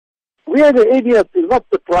We as the ADF is not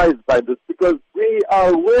surprised by this because we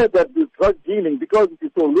are aware that this drug dealing, because it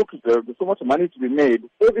is so lucrative, there's so much money to be made,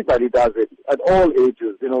 everybody does it at all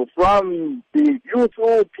ages, from the youth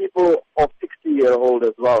to people of 60-year-old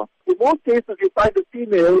as well. In most cases, you find a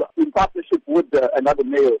female in partnership with another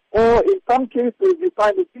male. Or in some cases, you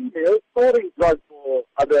find a female storing drugs for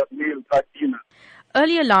other male drug dealers.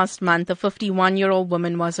 Earlier last month, a 51-year-old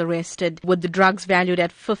woman was arrested with the drugs valued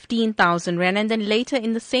at 15,000 rand, and then later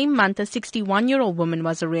in the same month, a 61-year-old woman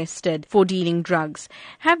was arrested for dealing drugs.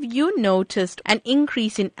 Have you noticed an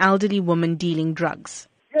increase in elderly women dealing drugs?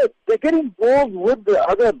 Yes, they get involved with the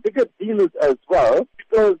other bigger dealers as well,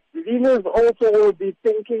 because the dealers also will be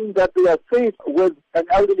thinking that they are safe with an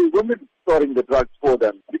elderly woman storing the drugs for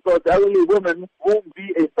them, because elderly women won't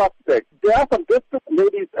be a suspect. There are some desperate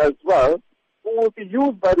ladies as well who will be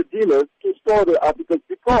used by the dealers to store the articles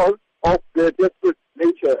because of their desperate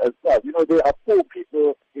nature as well. They are poor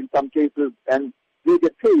people in some cases, and they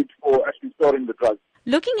get paid for actually storing the drugs.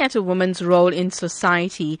 Looking at a woman's role in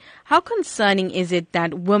society, how concerning is it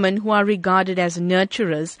that women who are regarded as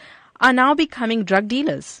nurturers are now becoming drug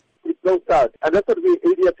dealers? It's so sad, and that's what we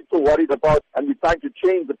ADF are so worried about, and we're trying to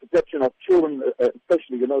change the perception of children,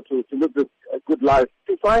 especially, to live this good life.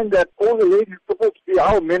 To find that all the ladies are supposed to be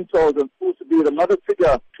our mentors and supposed to be the mother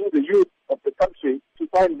figure to the youth of the country, to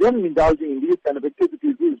find them indulging in these kind of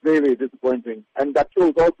activities is very, very disappointing. And that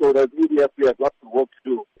shows also that ADF, we have lots of work to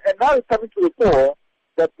do. And now it's coming to the fore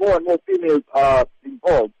that more and more females are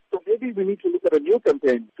involved. So maybe we need to look at a new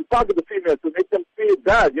campaign to target the females, to make them feel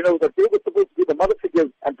bad, that they were supposed to be the mother figures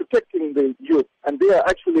and protecting the youth, and they are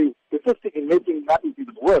actually assisting in making matters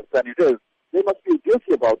even worse than it is. They must feel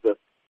guilty about this.